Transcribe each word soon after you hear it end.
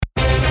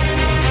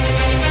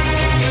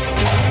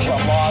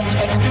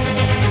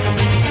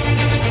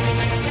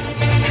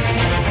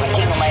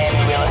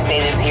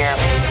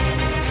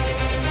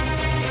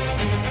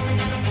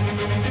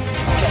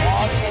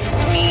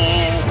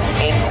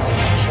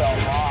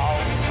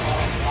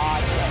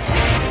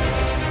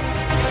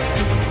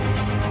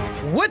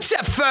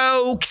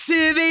folks.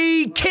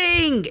 The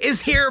king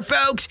is here,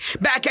 folks.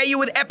 Back at you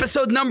with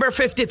episode number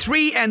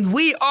 53, and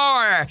we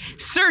are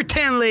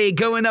certainly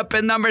going up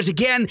in numbers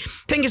again.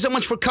 Thank you so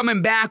much for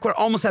coming back. We're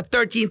almost at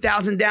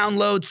 13,000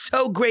 downloads.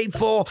 So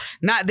grateful.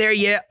 Not there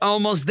yet.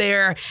 Almost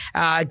there.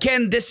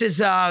 Again, this is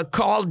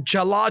called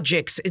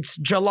Jalogics. It's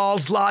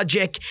Jalal's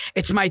Logic.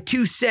 It's my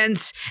 2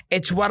 cents.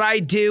 It's what I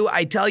do.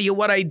 I tell you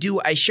what I do.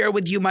 I share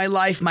with you my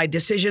life, my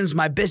decisions,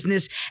 my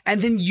business,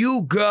 and then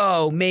you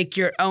go make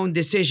your own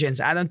decisions.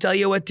 I don't tell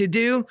you what to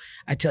do.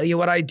 I tell you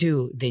what I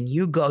do. Then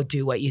you go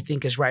do what you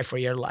think is right for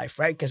your life,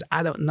 right? Because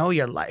I don't know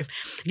your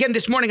life. Again,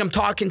 this morning I'm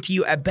talking to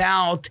you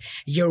about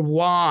your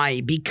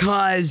why,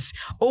 because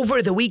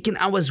over the weekend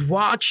I was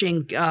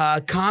watching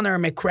Conor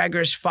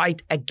McGregor's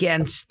fight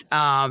against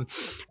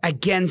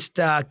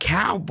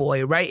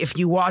Cowboy, right? If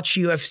you watch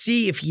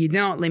UFC, if you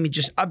don't, let me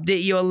just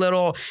update you a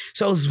little.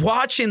 So I was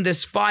watching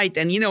this fight,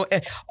 and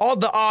all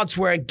the odds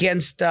were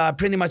against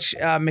pretty much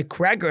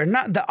McGregor.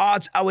 Not the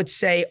odds, I would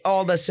say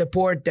all the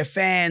support, the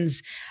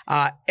fans,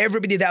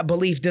 everybody that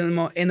believed in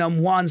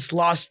him once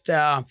lost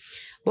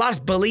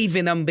belief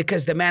in him,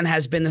 because the man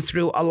has been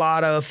through a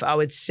lot of, I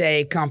would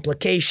say,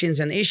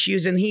 complications and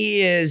issues, and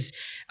he is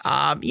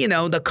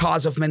the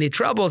cause of many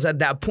troubles at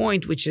that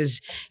point, which is,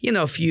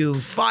 a few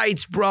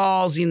fights,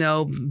 brawls,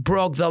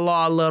 broke the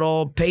law a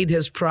little, paid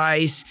his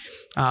price,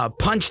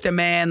 punched a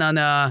man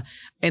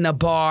in a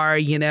bar,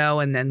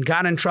 and then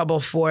got in trouble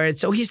for it.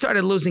 So he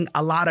started losing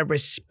a lot of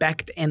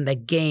respect in the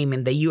game,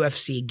 in the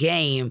UFC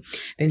game.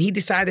 And he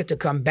decided to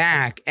come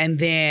back. And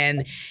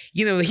then,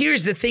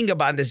 here's the thing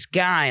about this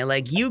guy.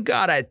 Like, you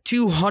got a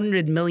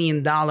 $200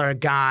 million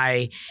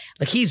guy.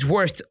 Like, he's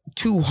worth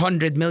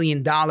 $200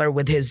 million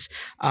with his,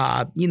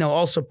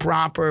 also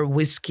proper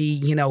whiskey,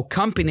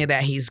 company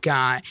that he's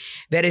got,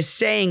 that is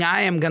saying,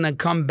 I am going to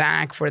come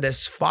back for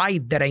this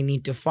fight that I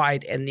need to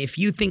fight. And if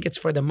you think it's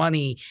for the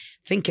money,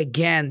 think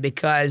again,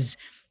 because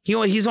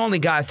he's only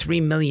got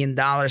 $3 million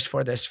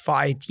for this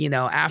fight,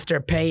 after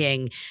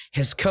paying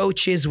his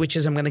coaches, which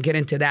is, I'm going to get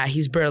into that.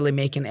 He's barely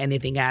making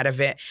anything out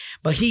of it.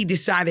 But he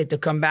decided to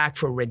come back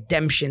for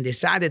redemption,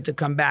 decided to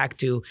come back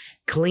to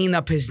clean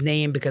up his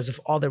name because of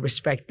all the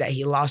respect that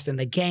he lost in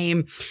the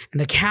game.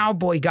 And the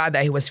Cowboy guy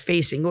that he was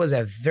facing was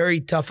a very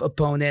tough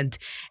opponent.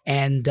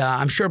 And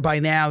I'm sure by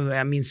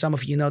now, some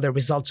of you know the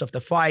results of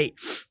the fight.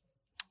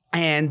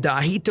 And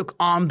he took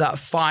on that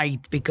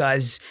fight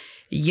because,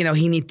 he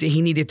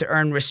needed to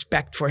earn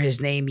respect for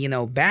his name,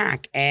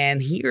 back.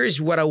 And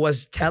here's what I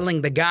was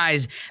telling the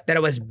guys that I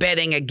was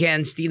betting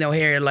against,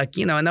 here, like,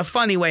 in a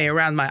funny way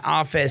around my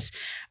office.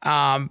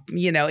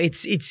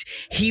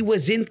 He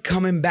wasn't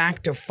coming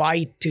back to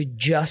fight to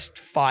just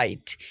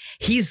fight.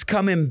 He's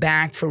coming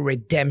back for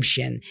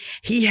redemption.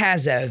 He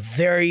has a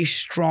very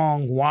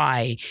strong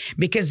why,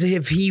 because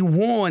if he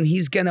won,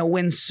 he's going to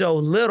win so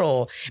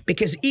little,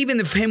 because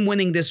even if him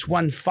winning this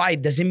one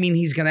fight doesn't mean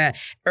he's going to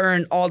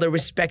earn all the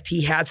respect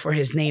he had for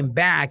his name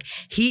back.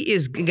 He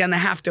is going to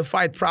have to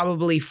fight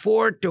probably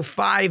 4 to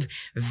 5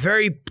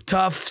 very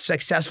tough,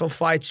 successful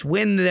fights,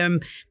 win them,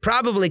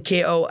 probably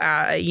KO,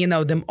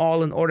 them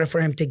all in order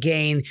for him to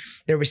gain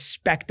the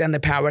respect and the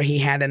power he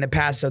had in the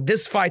past. So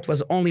this fight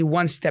was only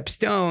one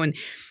stone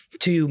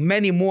to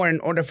many more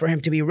in order for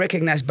him to be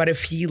recognized. But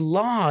if he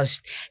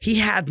lost, he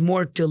had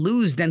more to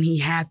lose than he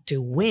had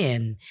to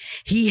win.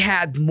 He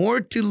had more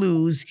to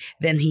lose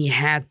than he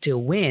had to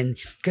win.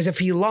 Because if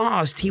he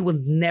lost, he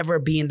would never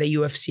be in the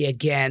UFC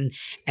again.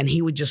 And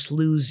he would just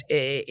lose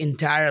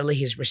entirely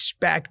his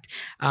respect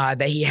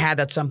that he had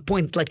at some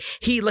point. I'm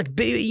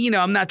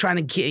not trying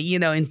to get,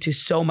 into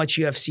so much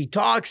UFC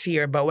talks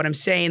here. But what I'm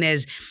saying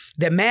is,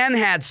 the man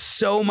had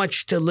so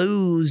much to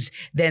lose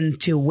than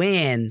to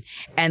win.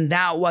 And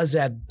that was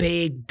a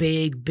big,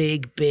 big,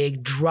 big,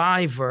 big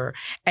driver.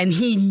 And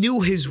he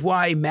knew his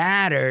why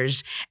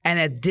matters. And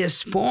at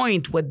this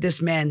point, what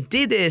this man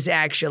did is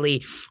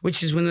actually,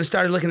 which is when we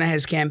started looking at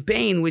his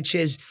campaign, which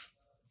is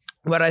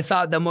what I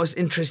thought the most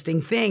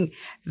interesting thing,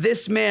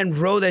 this man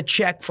wrote a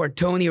check for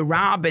Tony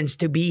Robbins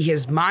to be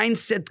his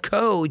mindset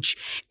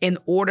coach in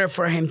order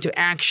for him to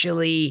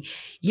actually,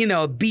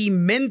 be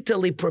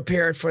mentally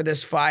prepared for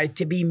this fight,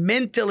 to be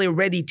mentally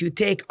ready to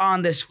take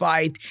on this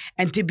fight,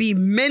 and to be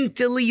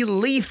mentally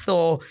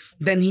lethal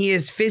than he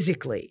is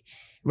physically.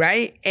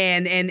 Right?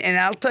 And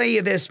I'll tell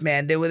you this,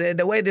 man, the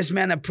way this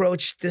man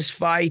approached this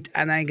fight,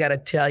 and I gotta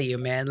tell you,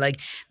 man, like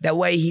the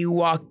way he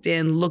walked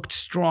in, looked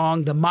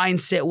strong, the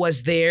mindset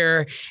was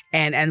there,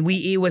 and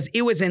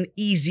it was an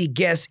easy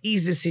guess,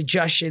 easy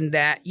suggestion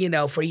that,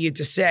 for you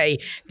to say,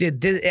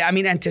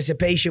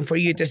 anticipation for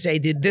you to say,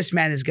 did this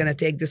man is gonna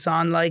take this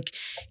on like,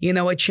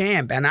 a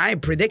champ. And I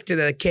predicted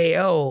a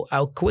KO,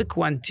 a quick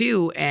one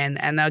too,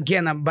 and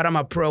again, but I'm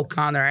a pro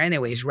Conor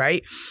anyways,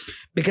 right?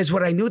 Because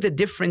what I knew the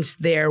difference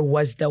there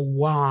was the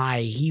why.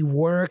 He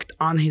worked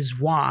on his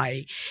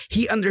why.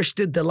 He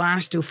understood the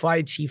last 2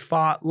 fights he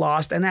fought,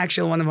 lost, and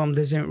actually one of them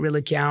doesn't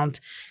really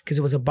count because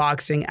it was a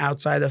boxing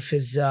outside of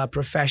his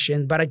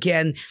profession. But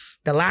again,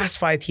 the last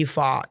fight he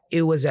fought,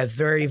 it was a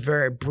very,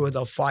 very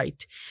brutal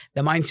fight.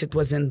 The mindset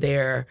wasn't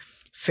there.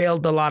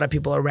 failed a lot of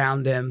people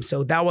around him.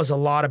 So that was a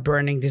lot of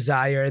burning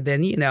desire.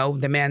 Then,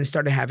 the man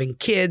started having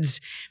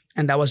kids,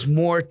 and that was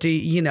more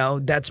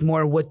to, that's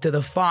more wood to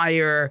the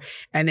fire.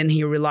 And then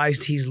he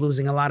realized he's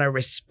losing a lot of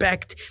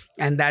respect.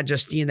 And that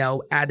just,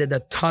 added a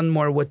ton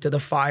more wood to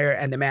the fire.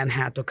 And the man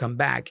had to come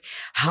back.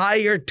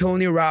 Hire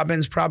Tony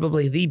Robbins,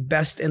 probably the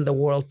best in the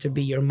world, to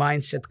be your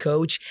mindset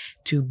coach,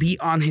 to be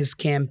on his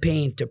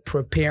campaign, to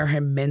prepare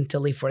him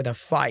mentally for the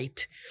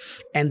fight.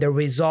 And the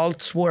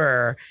results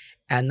were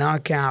a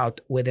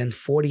knockout within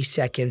 40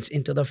 seconds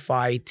into the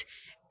fight,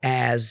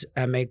 as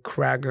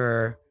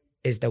McGregor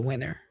is the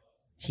winner.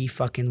 He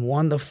fucking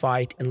won the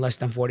fight in less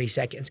than 40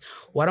 seconds.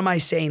 What am I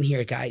saying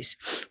here, guys?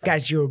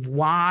 Guys, your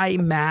why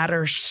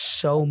matters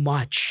so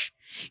much.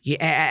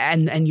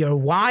 And your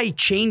why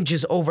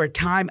changes over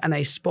time. And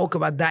I spoke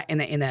about that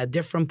in a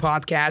different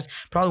podcast,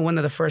 probably one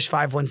of the first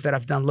 5 ones that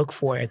I've done. Look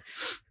for it.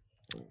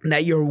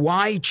 That your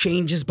why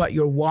changes, but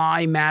your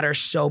why matters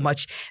so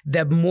much.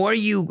 The more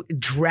you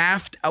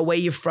draft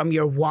away from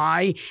your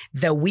why,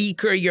 the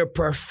weaker your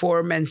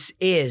performance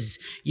is.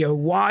 Your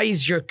why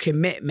is your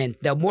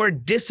commitment. The more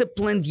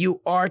disciplined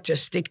you are to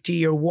stick to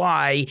your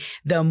why,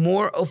 the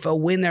more of a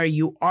winner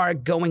you are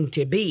going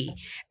to be.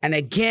 And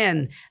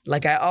again,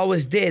 like I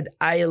always did,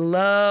 I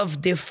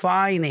love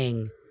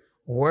defining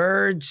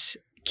words,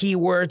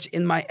 keywords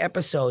in my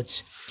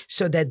episodes.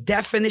 So the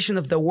definition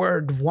of the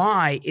word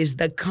why is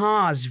the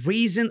cause,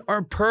 reason,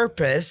 or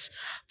purpose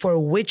for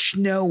which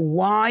know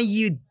why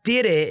you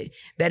did it.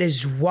 That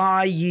is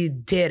why you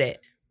did it.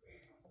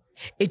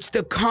 It's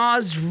the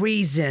cause,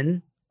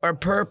 reason, or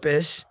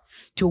purpose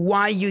to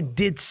why you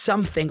did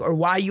something or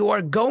why you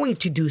are going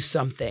to do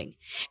something.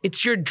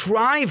 It's your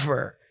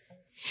driver.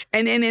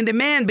 And the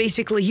man,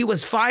 basically, he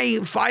was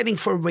fighting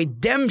for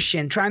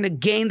redemption, trying to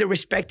gain the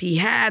respect he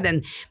had,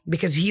 and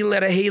because he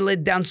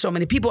let down so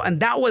many people,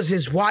 and that was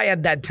his why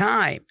at that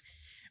time,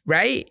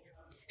 right?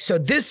 So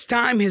this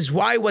time, his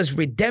why was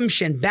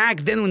redemption.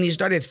 Back then, when he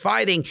started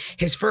fighting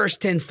his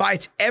first 10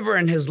 fights ever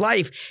in his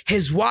life,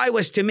 his why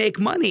was to make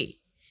money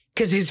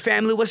because his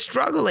family was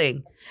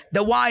struggling.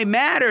 The why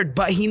mattered,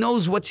 but he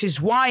knows what's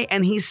his why,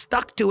 and he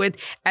stuck to it.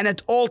 And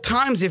at all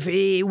times, if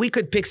we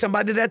could pick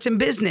somebody that's in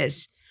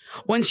business.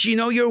 Once you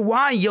know your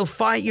why, you'll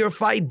fight your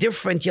fight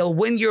different. You'll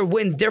win your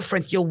win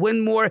different. You'll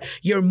win more.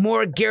 You're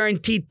more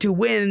guaranteed to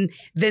win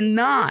than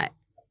not.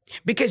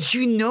 Because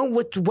you know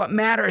what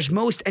matters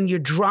most and you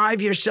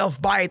drive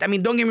yourself by it. I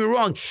mean, don't get me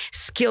wrong.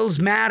 Skills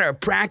matter.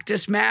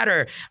 Practice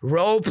matter.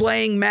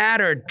 Role-playing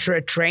matter.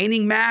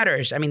 Training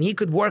matters. I mean, he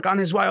could work on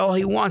his why all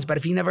he wants, but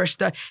if he never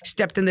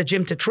stepped in the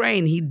gym to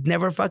train, he'd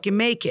never fucking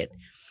make it.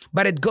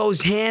 But it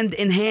goes hand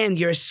in hand.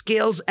 Your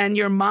skills and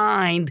your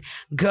mind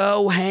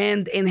go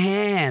hand in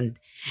hand.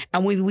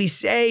 And when we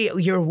say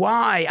your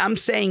why, I'm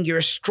saying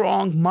your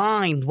strong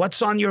mind.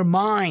 What's on your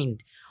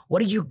mind?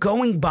 What are you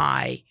going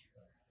by?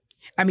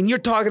 I mean, you're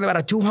talking about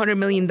a $200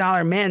 million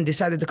man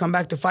decided to come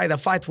back to fight a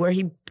fight where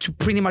he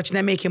pretty much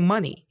not making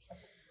money.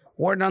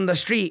 Word on the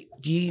street,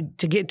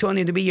 to get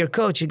Tony to be your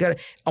coach, you got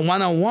a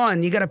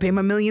one-on-one, you got to pay him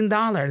 $1 million.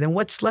 Then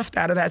what's left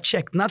out of that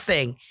check?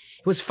 Nothing.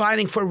 He was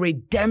fighting for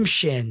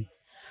redemption.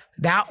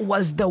 That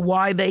was the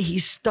why that he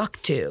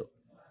stuck to.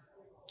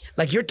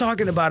 Like you're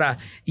talking about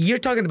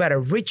a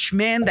rich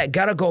man that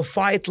gotta go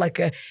fight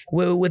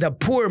with a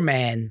poor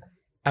man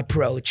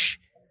approach.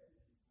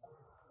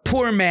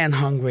 Poor man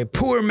hungry,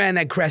 poor man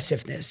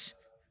aggressiveness.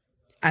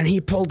 And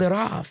he pulled it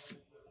off.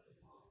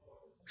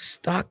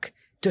 Stuck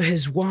to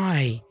his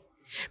why.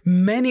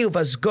 Many of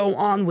us go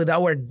on with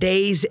our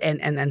days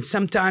and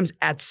sometimes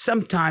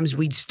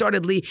we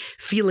started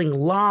feeling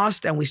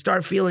lost and we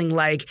start feeling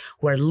like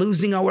we're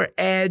losing our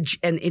edge,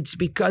 and it's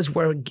because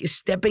we're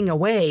stepping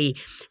away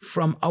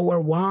from our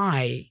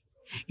why.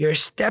 You're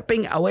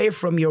stepping away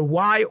from your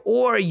why,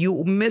 or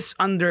you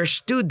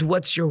misunderstood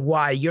what's your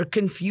why. You're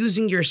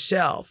confusing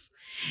yourself.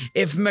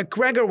 If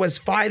McGregor was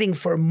fighting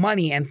for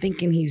money and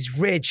thinking he's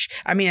rich,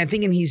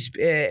 thinking he's,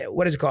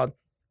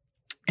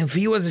 if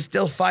he was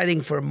still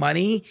fighting for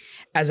money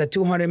as a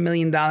 $200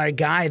 million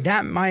guy,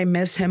 that might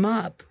mess him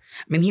up.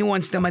 I mean, he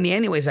wants the money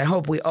anyways. I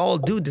hope we all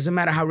do. Doesn't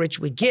matter how rich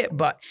we get,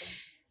 but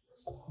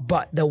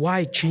the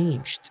why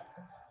changed.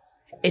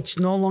 It's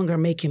no longer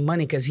making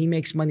money because he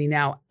makes money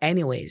now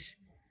anyways.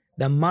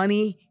 The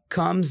money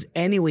comes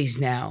anyways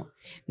now.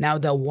 Now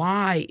the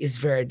why is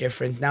very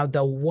different. Now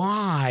the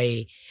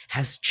why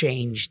has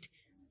changed.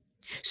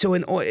 So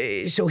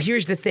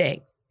here's the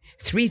thing.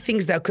 3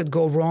 things that could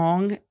go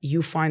wrong,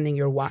 you finding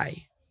your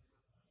why.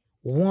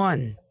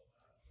 1,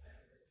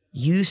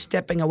 you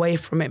stepping away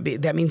from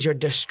it, that means you're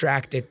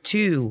distracted.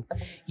 2,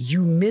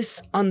 you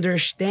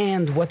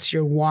misunderstand what's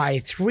your why.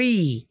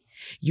 3,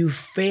 you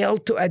fail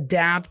to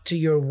adapt to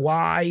your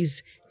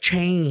why's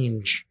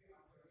change.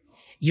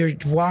 Your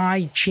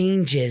why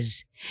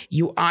changes.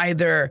 You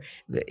either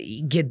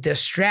get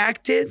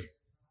distracted,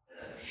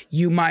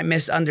 you might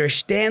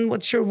misunderstand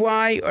what's your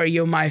why, or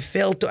you might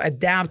fail to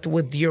adapt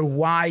with your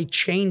why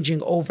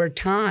changing over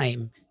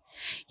time.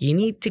 You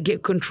need to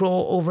get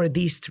control over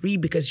these three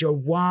because your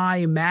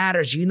why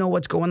matters. You know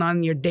what's going on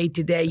in your day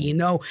to day. You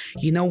know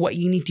what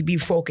you need to be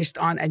focused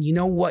on, and you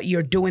know what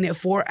you're doing it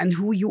for and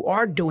who you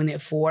are doing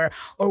it for,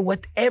 or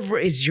whatever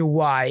is your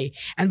why.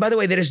 And by the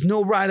way, there is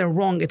no right or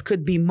wrong. It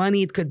could be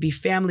money. It could be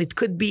family. It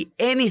could be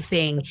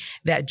anything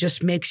that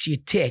just makes you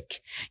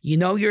tick. You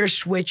know your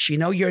switch. You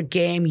know your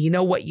game. You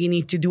know what you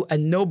need to do,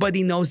 and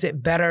nobody knows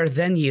it better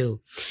than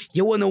you.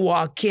 You want to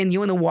walk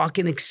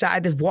in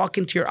excited, walk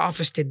into your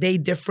office today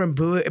different,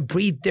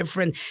 breathe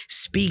different,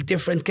 speak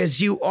different,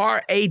 because you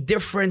are a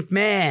different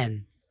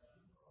man,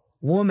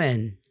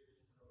 woman.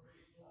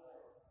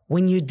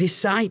 When you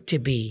decide to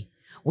be,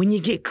 when you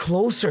get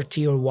closer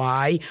to your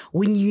why,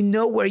 when you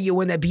know where you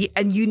want to be,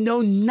 and you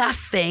know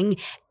nothing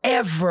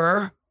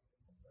ever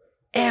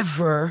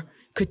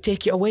could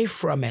take you away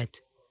from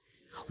it.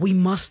 We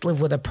must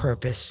live with a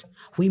purpose.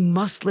 We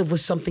must live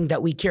with something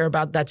that we care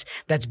about that's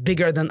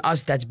bigger than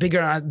us, that's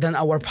bigger than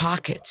our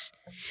pockets.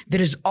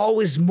 There is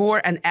always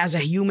more, and as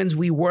humans,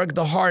 we work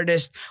the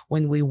hardest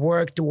when we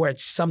work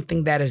towards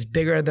something that is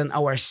bigger than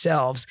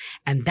ourselves,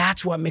 and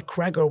that's what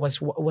McGregor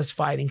was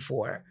fighting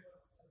for.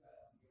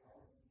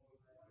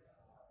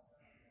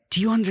 Do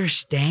you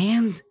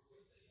understand?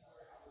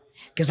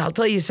 Because I'll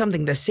tell you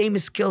something, the same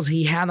skills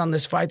he had on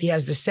this fight he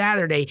has this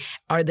Saturday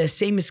are the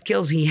same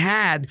skills he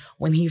had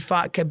when he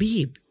fought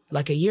Khabib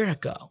like a year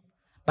ago.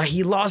 But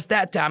he lost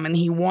that time and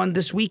he won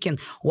this weekend.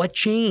 What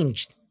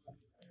changed?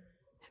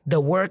 The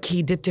work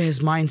he did to his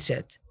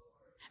mindset,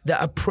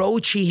 the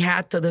approach he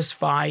had to this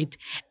fight,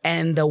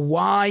 and the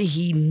why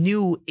he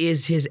knew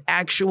is his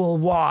actual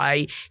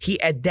why he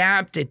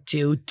adapted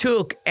to,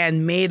 took,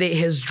 and made it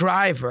his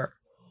driver.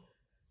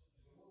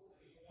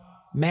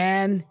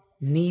 Man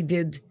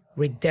needed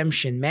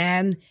redemption.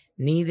 Man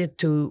needed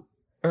to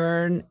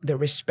earn the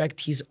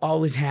respect he's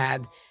always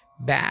had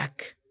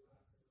back.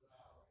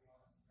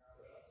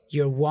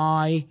 Your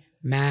why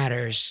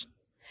matters.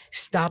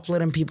 Stop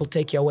letting people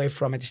take you away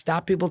from it.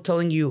 Stop people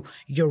telling you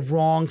you're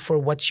wrong for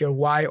what's your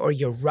why or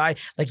you're right.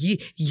 Like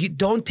you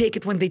don't take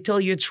it when they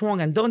tell you it's wrong,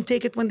 and don't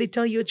take it when they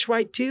tell you it's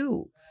right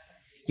too.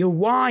 Your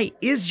why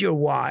is your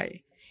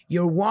why.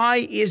 Your why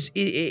is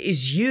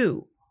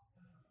you.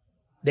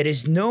 There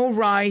is no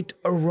right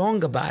or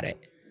wrong about it.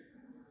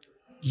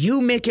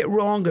 You make it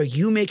wrong or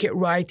you make it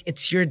right,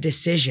 it's your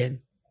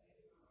decision.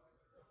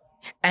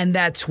 And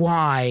that's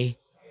why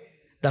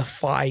the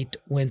fight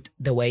went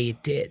the way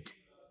it did.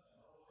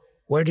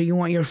 Where do you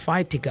want your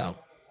fight to go?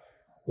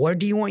 Where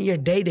do you want your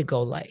day to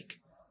go like?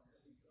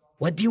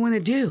 What do you want to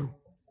do?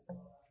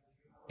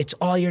 It's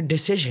all your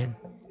decision.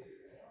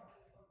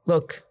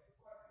 Look,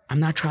 I'm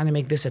not trying to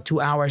make this a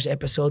 2 hours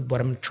episode. What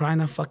I'm trying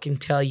to fucking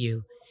tell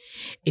you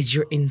is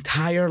your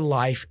entire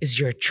life is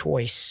your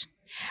choice.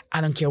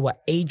 I don't care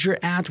what age you're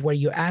at, where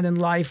you're at in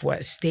life,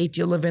 what state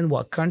you live in,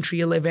 what country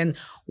you live in.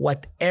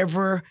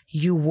 Whatever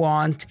you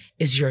want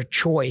is your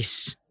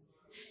choice.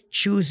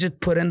 Choose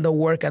it, put in the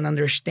work, and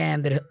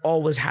understand that it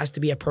always has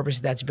to be a purpose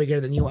that's bigger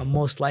than you, and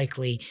most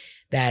likely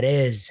that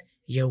is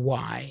your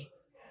why.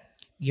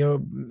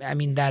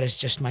 That is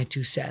just my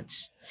 2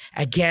 cents.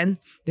 Again,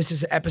 this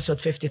is episode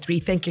 53.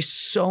 Thank you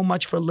so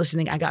much for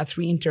listening. I got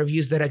 3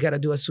 interviews that I got to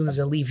do as soon as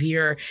I leave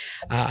here.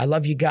 I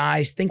love you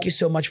guys. Thank you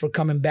so much for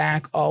coming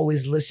back,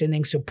 always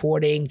listening,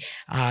 supporting.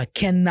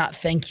 Cannot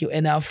thank you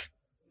enough.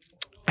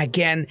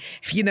 Again,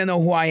 if you don't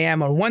know who I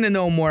am or want to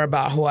know more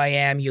about who I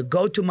am, you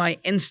go to my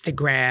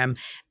Instagram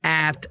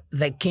at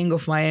The King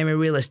of Miami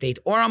Real Estate,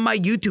 or on my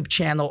YouTube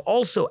channel,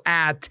 also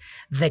at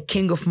The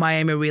King of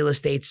Miami Real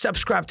Estate.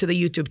 Subscribe to the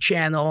YouTube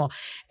channel,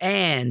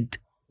 and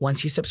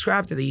once you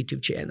subscribe to the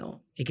YouTube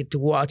channel, you get to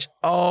watch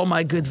all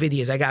my good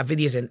videos. I got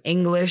videos in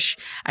English.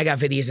 I got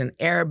videos in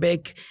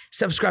Arabic.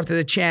 Subscribe to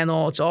the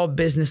channel. It's all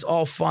business,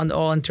 all fun,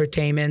 all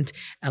entertainment.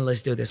 And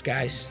let's do this,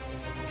 guys.